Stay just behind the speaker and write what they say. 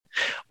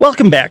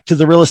Welcome back to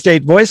the Real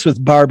Estate Voice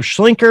with Barb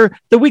Schlinker,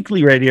 the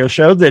weekly radio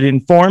show that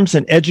informs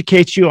and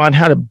educates you on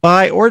how to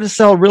buy or to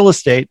sell real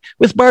estate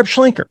with Barb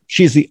Schlinker.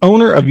 She's the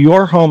owner of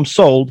Your Home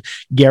Sold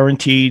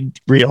Guaranteed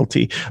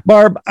Realty.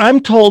 Barb, I'm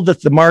told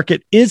that the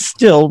market is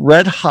still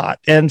red hot,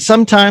 and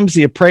sometimes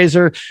the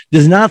appraiser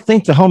does not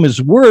think the home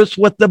is worth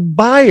what the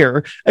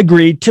buyer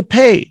agreed to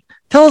pay.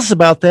 Tell us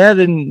about that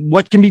and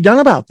what can be done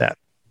about that.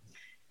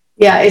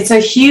 Yeah, it's a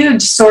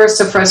huge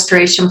source of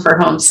frustration for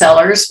home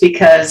sellers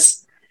because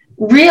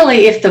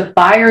really, if the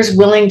buyer's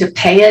willing to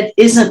pay it,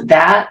 isn't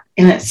that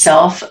in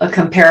itself a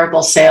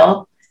comparable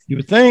sale? You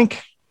would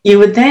think. You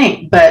would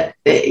think, but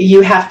you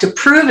have to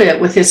prove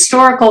it with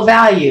historical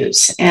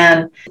values.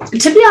 And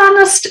to be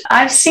honest,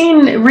 I've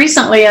seen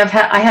recently, I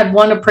had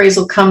one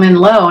appraisal come in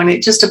low, and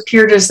it just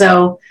appeared as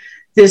though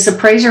this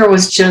appraiser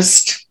was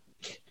just,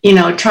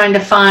 trying to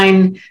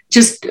find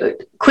just a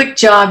quick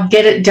job,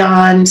 get it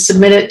done,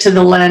 submit it to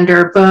the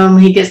lender. Boom,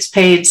 he gets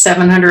paid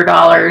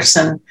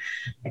 $700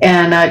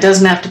 and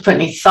doesn't have to put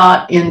any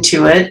thought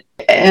into it.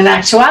 In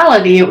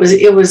actuality, it was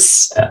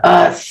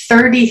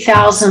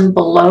 $30,000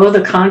 below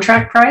the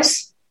contract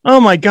price. Oh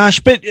my gosh!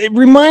 But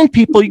remind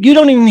people, you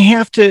don't even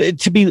have to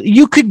be.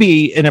 You could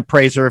be an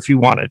appraiser if you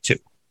wanted to.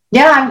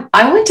 Yeah,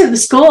 I went to the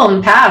school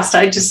and passed.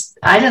 I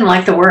didn't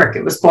like the work;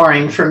 it was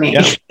boring for me.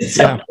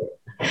 Yeah.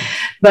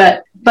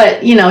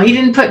 But he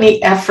didn't put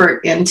any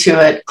effort into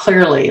it.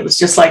 Clearly, it was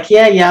just like,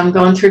 yeah, I'm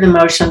going through the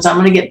motions. I'm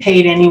going to get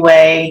paid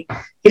anyway.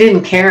 He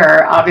didn't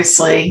care,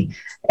 obviously,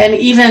 and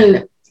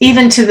even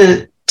to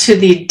the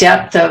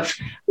depth of,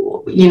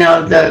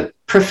 the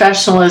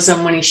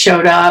professionalism when he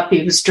showed up.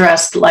 He was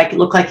dressed like, it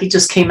looked like he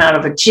just came out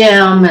of a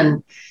gym,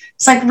 and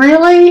it's like,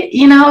 really,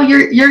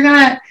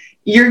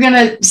 you're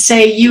gonna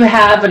say you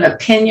have an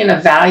opinion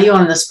of value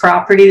on this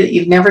property that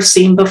you've never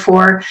seen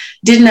before.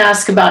 Didn't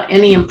ask about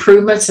any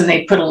improvements, and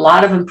they put a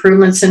lot of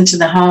improvements into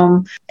the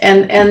home.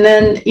 And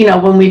then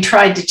when we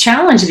tried to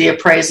challenge the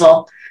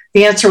appraisal,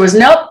 the answer was,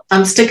 nope,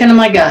 I'm sticking to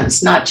my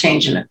guns, not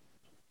changing it.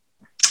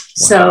 Wow.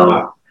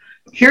 So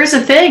here's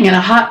the thing. In a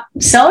hot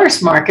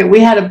seller's market, we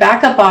had a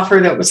backup offer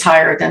that was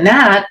higher than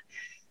that.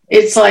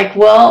 It's like,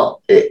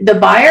 well, the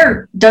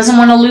buyer doesn't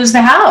want to lose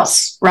the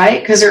house,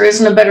 right? Because there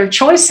isn't a better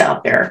choice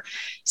out there.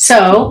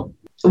 So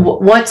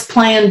what's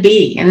plan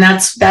B? And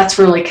that's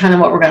really kind of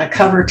what we're going to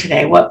cover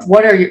today.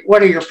 What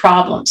are your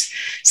problems?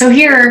 So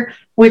here,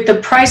 with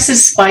the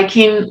prices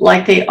spiking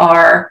like they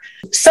are,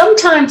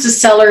 sometimes the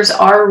sellers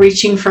are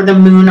reaching for the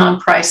moon on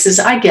prices.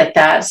 I get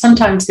that.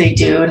 Sometimes they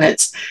do, and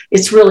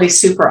it's really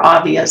super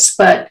obvious.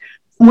 But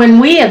when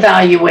we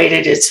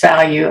evaluated its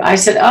value, I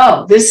said,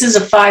 oh, this is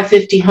a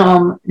 550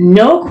 home,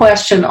 no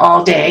question,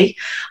 all day.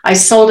 I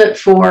sold it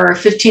for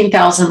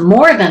 $15,000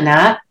 more than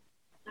that.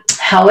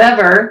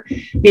 However,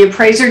 the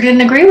appraiser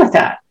didn't agree with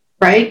that,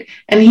 right?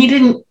 And he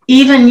didn't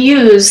even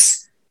use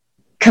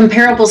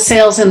comparable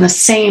sales in the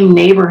same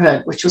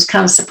neighborhood, which was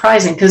kind of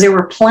surprising because there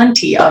were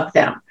plenty of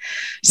them.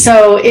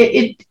 So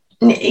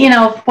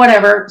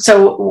whatever.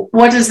 So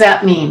what does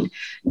that mean?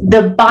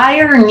 The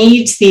buyer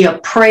needs the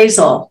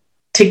appraisal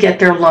to get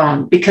their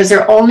loan because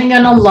they're only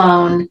going to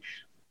loan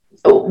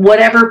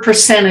whatever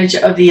percentage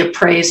of the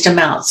appraised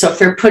amount. So if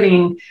they're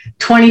putting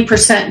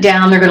 20%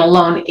 down, they're going to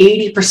loan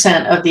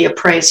 80% of the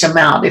appraised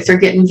amount. If they're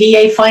getting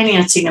VA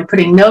financing and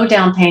putting no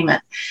down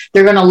payment,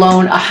 they're going to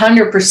loan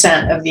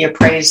 100% of the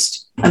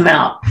appraised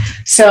amount.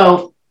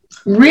 So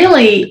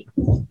really,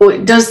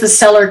 does the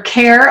seller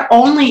care?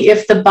 Only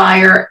if the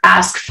buyer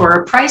asks for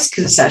a price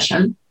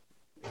concession.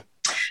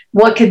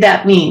 What could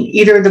that mean?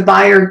 Either the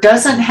buyer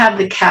doesn't have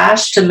the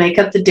cash to make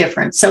up the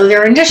difference. So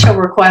their initial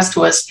request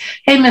was,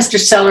 hey, Mr.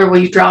 Seller, will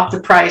you drop the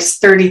price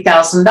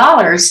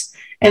 $30,000?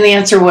 And the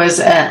answer was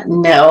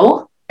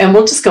no, and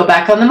we'll just go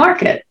back on the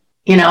market.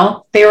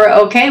 They were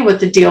okay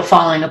with the deal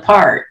falling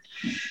apart.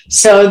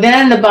 So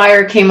then the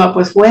buyer came up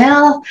with,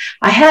 well,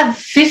 I have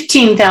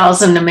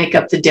 $15,000 to make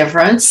up the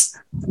difference.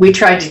 We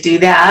tried to do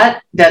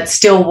that. That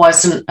still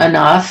wasn't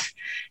enough.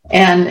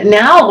 And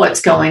now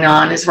what's going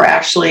on is we're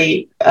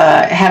actually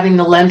having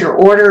the lender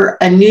order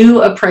a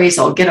new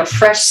appraisal, get a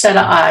fresh set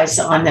of eyes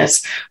on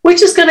this,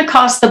 which is going to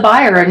cost the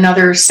buyer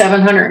another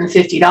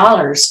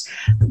 $750.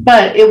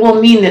 But it will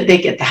mean that they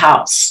get the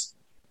house,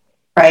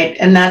 right?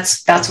 And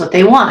that's what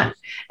they want.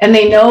 And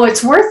they know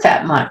it's worth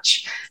that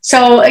much.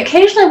 So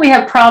occasionally we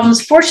have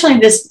problems. Fortunately,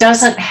 this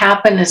doesn't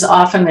happen as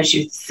often as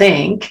you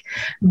think.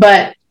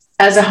 But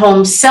as a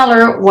home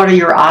seller, what are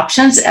your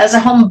options? As a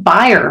home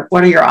buyer,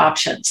 what are your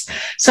options?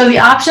 So the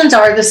options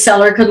are the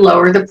seller could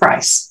lower the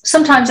price.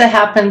 Sometimes it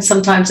happens,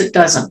 sometimes it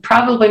doesn't.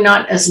 Probably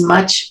not as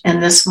much in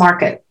this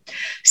market.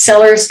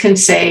 Sellers can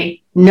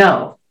say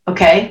no,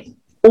 okay?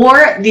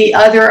 Or the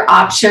other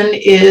option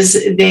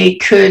is they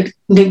could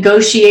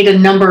negotiate a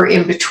number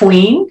in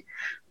between,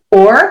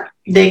 or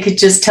they could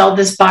just tell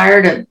this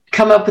buyer to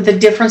come up with a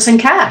difference in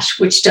cash,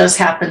 which does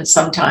happen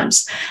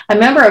sometimes. I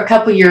remember a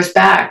couple years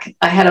back,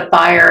 I had a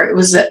buyer,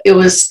 it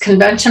was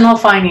conventional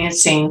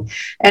financing.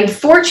 And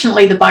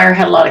fortunately, the buyer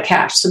had a lot of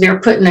cash. So they were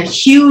putting a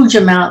huge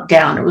amount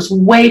down. It was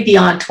way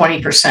beyond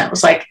 20%. It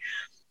was like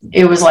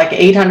It was like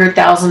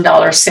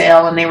 $800,000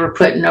 sale, and they were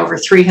putting over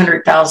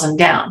 $300,000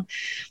 down.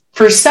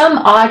 For some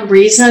odd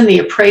reason, the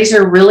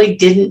appraiser really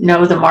didn't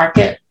know the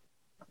market,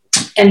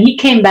 and he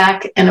came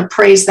back and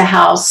appraised the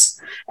house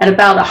at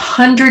about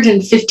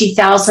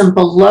 $150,000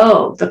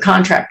 below the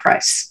contract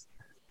price.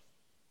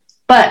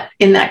 But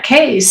in that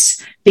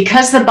case,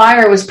 because the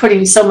buyer was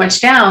putting so much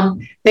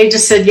down, they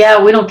just said,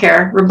 yeah, we don't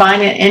care. We're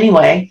buying it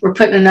anyway. We're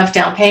putting enough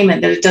down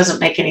payment that it doesn't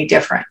make any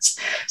difference.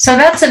 So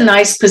that's a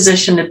nice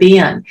position to be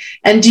in.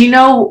 And do you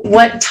know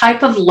what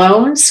type of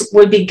loans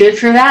would be good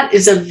for that?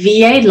 Is a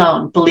VA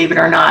loan, believe it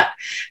or not.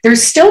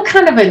 There's still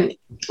kind of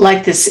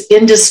like this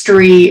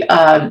industry,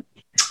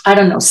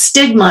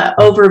 stigma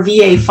over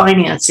VA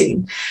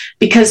financing,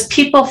 because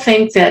people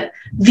think that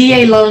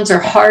VA loans are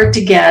hard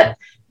to get.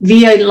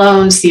 VA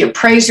loans, the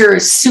appraiser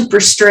is super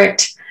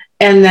strict,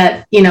 and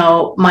that,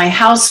 my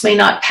house may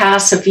not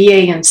pass a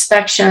VA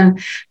inspection,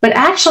 but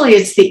actually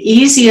it's the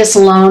easiest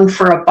loan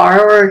for a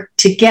borrower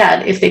to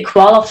get if they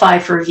qualify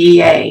for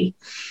VA.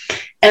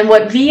 And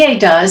what VA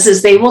does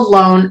is they will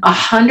loan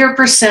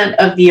 100%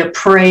 of the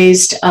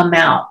appraised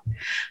amount.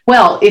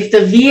 Well, if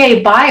the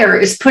VA buyer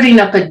is putting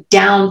up a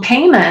down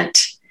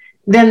payment,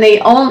 then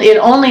it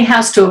only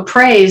has to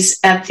appraise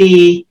at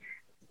the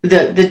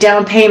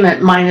down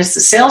payment minus the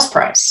sales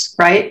price,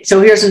 right?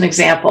 So here's an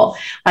example.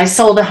 I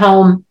sold a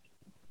home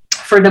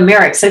for the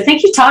Merricks. I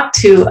think you talked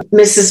to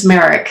Mrs.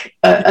 Merrick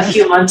a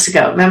few months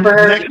ago. Remember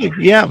her?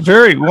 Yeah,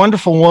 very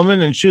wonderful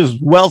woman, and she was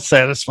well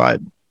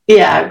satisfied.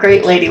 Yeah,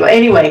 great lady. Well,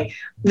 anyway,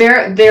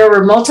 there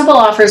were multiple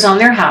offers on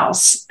their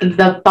house.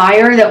 The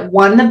buyer that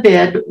won the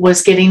bid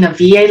was getting a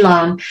VA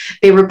loan.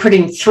 They were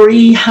putting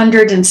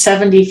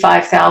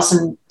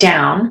 $375,000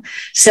 down.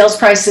 Sales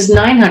price is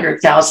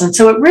 $900,000.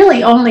 So it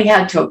really only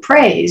had to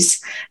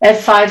appraise at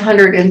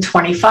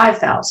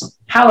 $525,000.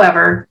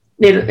 However,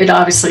 it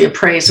obviously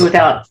appraised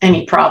without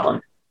any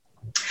problem.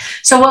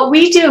 So what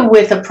we do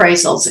with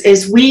appraisals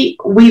is we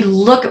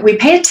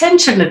pay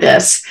attention to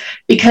this,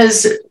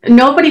 because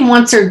nobody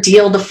wants their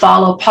deal to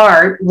fall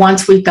apart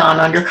once we've gone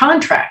under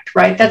contract,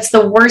 right? That's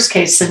the worst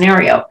case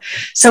scenario.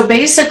 So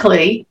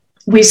basically,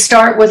 we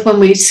start with when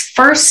we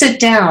first sit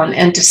down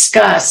and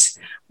discuss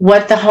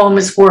what the home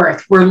is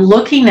worth. We're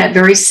looking at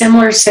very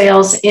similar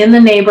sales in the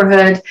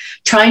neighborhood,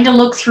 trying to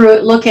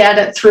look at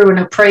it through an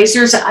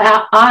appraiser's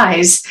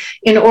eyes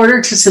in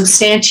order to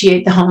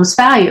substantiate the home's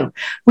value.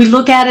 We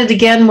look at it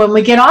again when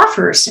we get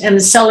offers and the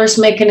seller's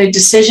making a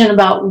decision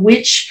about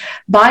which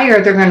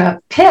buyer they're going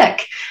to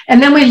pick.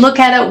 And then we look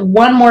at it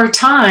one more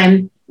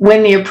time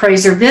when the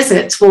appraiser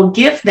visits. We'll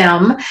give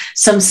them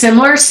some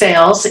similar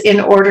sales in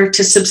order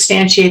to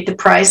substantiate the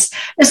price,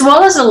 as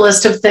well as a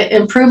list of the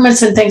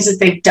improvements and things that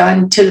they've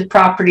done to the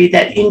property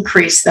that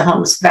increase the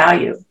home's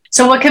value.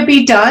 So what could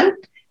be done?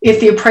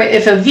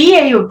 If a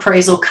VA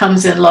appraisal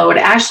comes in low, it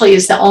actually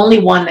is the only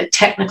one that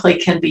technically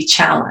can be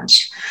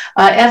challenged.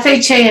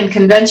 FHA and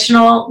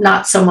conventional,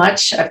 not so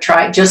much.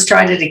 I've just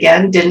tried it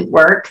again, didn't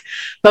work.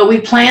 But we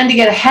plan to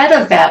get ahead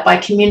of that by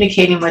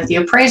communicating with the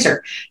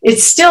appraiser. It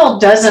still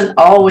doesn't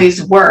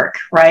always work,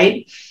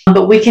 right?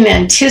 But we can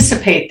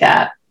anticipate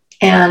that.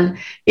 And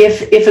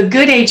if a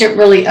good agent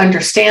really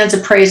understands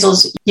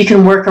appraisals, you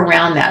can work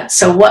around that.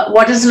 So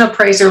what is an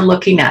appraiser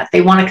looking at?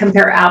 They want to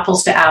compare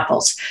apples to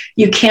apples.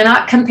 You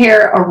cannot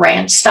compare a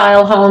ranch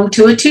style home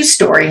to a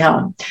 2-story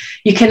home.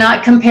 You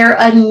cannot compare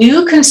a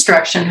new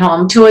construction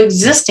home to an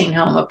existing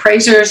home.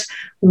 Appraisers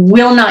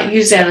will not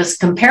use that as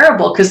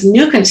comparable, because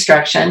new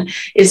construction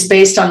is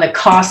based on the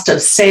cost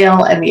of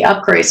sale and the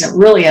upgrades. It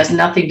really has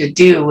nothing to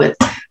do with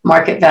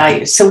market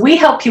value. So we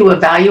help you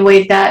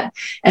evaluate that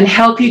and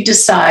help you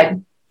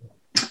decide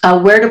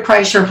where to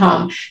price your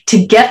home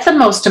to get the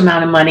most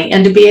amount of money,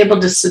 and to be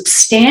able to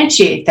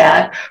substantiate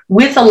that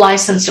with a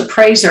licensed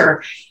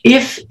appraiser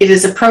if it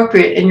is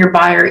appropriate and your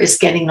buyer is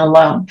getting a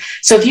loan.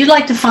 So if you'd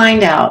like to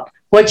find out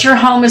what your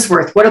home is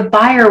worth, what a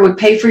buyer would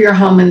pay for your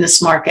home in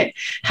this market,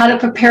 how to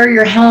prepare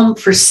your home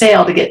for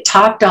sale to get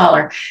top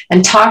dollar,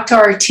 and talk to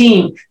our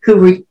team who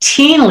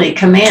routinely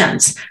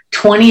commands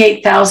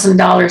 $28,000,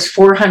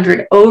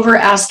 $400 over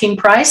asking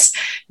price,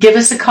 give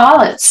us a call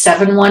at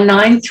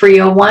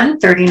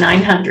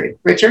 719-301-3900.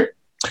 Richard?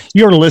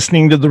 You're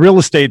listening to The Real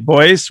Estate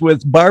Voice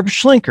with Barb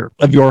Schlinker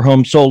of Your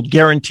Home Sold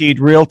Guaranteed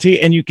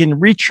Realty, and you can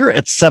reach her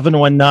at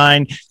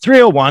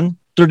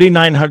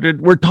 719-301-3900.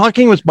 We're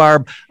talking with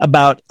Barb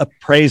about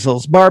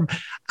appraisals. Barb,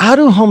 how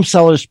do home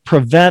sellers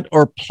prevent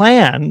or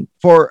plan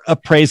for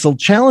appraisal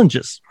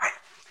challenges?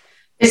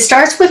 It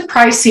starts with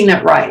pricing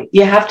it right.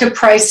 You have to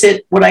price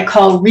it what I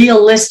call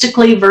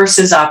realistically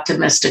versus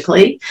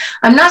optimistically.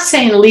 I'm not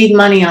saying leave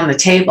money on the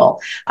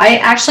table. I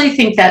actually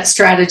think that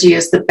strategy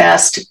is the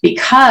best,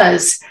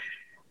 because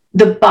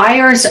the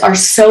buyers are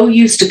so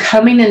used to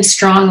coming in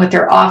strong with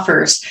their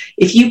offers.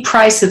 If you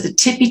price at the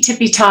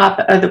tippy top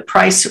of the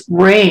price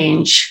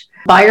range,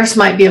 Buyers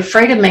might be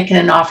afraid of making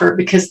an offer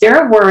because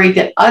they're worried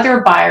that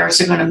other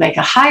buyers are going to make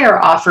a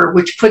higher offer,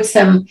 which puts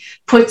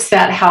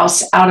that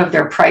house out of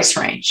their price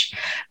range.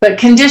 But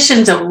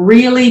condition's a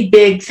really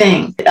big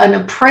thing. An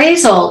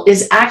appraisal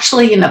is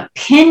actually an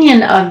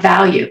opinion of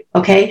value.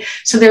 Okay.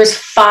 So there's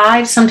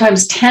 5,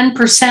 sometimes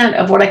 10%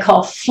 of what I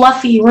call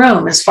fluffy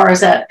room as far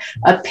as that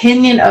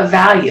opinion of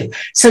value.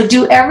 So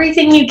do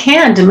everything you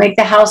can to make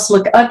the house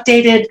look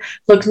updated,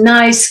 look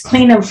nice,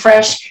 clean and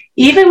fresh.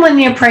 Even when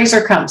the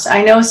appraiser comes,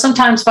 I know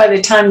sometimes by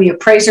the time the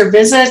appraiser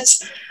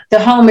visits, the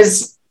home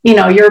is,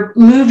 you're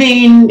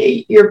moving,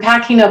 you're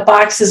packing up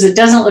boxes. It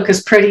doesn't look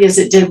as pretty as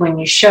it did when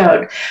you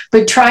showed,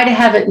 but try to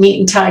have it neat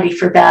and tidy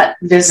for that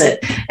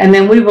visit. And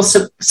then we will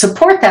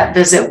support that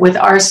visit with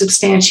our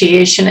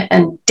substantiation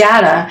and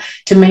data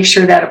to make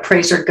sure that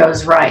appraiser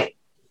goes right.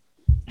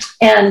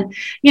 And,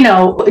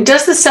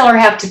 does the seller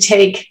have to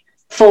take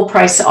full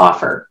price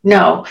offer?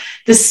 No,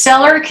 the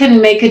seller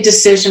can make a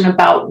decision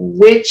about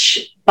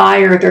which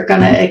buyer they're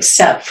going to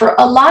accept for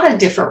a lot of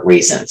different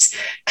reasons.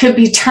 Could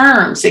be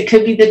terms. It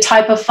could be the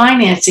type of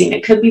financing.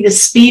 It could be the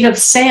speed of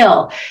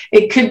sale.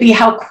 It could be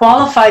how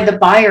qualified the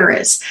buyer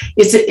is.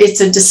 It's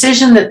a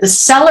decision that the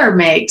seller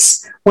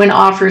makes when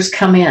offers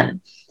come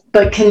in.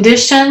 But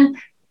condition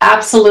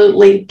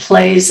absolutely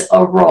plays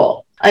a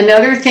role.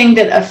 Another thing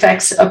that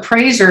affects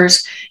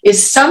appraisers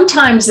is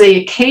sometimes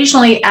they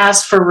occasionally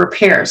ask for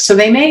repairs. So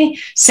they may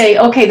say,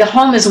 okay, the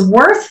home is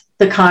worth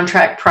the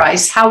contract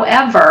price.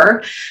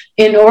 However,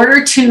 in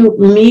order to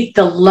meet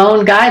the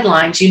loan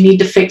guidelines, you need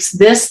to fix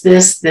this,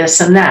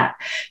 and that.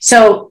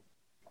 So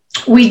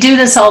we do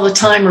this all the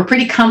time. We're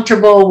pretty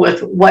comfortable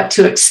with what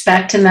to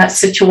expect in that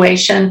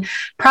situation.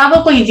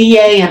 Probably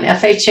VA and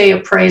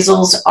FHA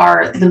appraisals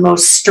are the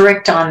most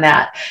strict on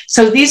that.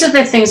 So these are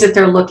the things that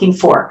they're looking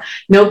for.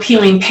 No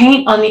peeling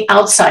paint on the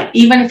outside,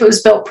 even if it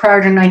was built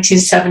prior to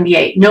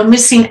 1978. No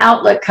missing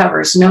outlet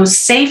covers, no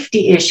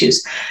safety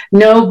issues,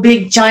 no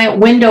big giant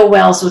window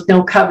wells with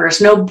no covers,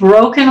 no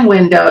broken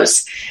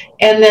windows.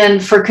 And then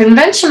for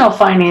conventional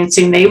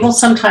financing, they will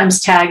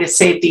sometimes tag a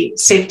safety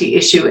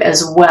issue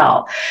as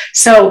well.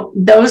 So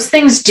those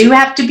things do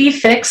have to be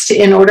fixed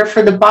in order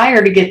for the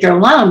buyer to get their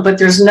loan, but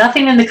there's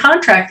nothing in the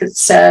contract that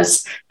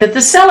says that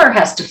the seller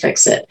has to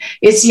fix it.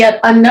 It's yet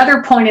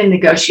another point in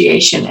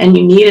negotiation, and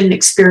you need an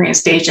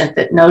experienced agent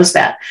that knows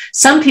that.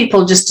 Some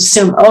people just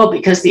assume,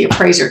 because the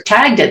appraiser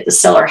tagged it, the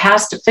seller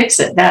has to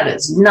fix it. That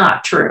is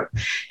not true.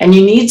 And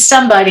you need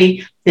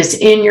somebody that's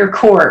in your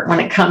court when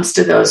it comes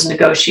to those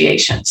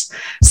negotiations.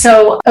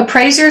 So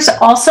appraisers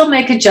also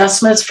make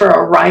adjustments for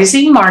a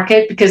rising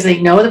market because they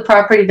know the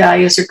property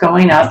values are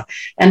going up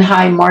and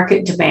high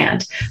market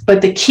demand.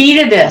 But the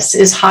key to this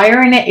is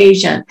hiring an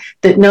agent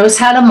that knows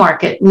how to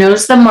market,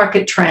 knows the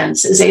market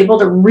trends, is able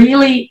to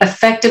really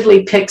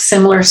effectively pick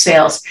similar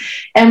sales,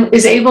 and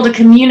is able to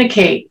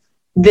communicate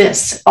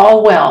this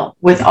all well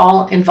with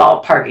all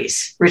involved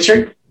parties.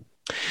 Richard?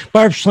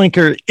 Barb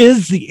Schlinker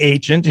is the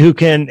agent who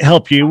can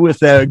help you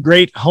with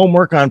great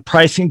homework on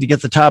pricing to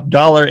get the top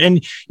dollar.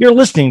 And you're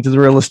listening to The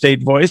Real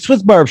Estate Voice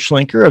with Barb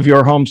Schlinker of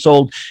Your Home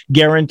Sold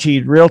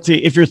Guaranteed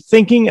Realty. If you're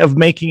thinking of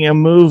making a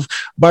move,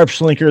 Barb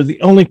Schlinker is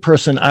the only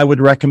person I would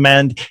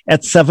recommend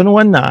at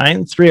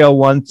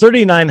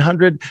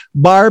 719-301-3900.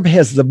 Barb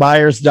has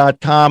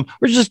thebuyers.com,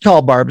 or just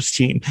call Barb's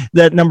team.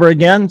 That number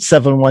again,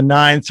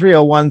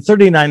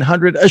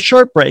 719-301-3900. A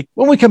short break.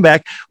 When we come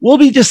back, we'll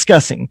be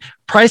discussing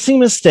pricing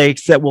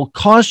mistakes that will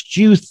cost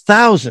you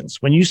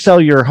thousands when you sell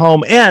your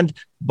home and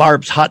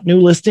Barb's hot new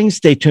listing.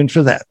 Stay tuned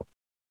for that.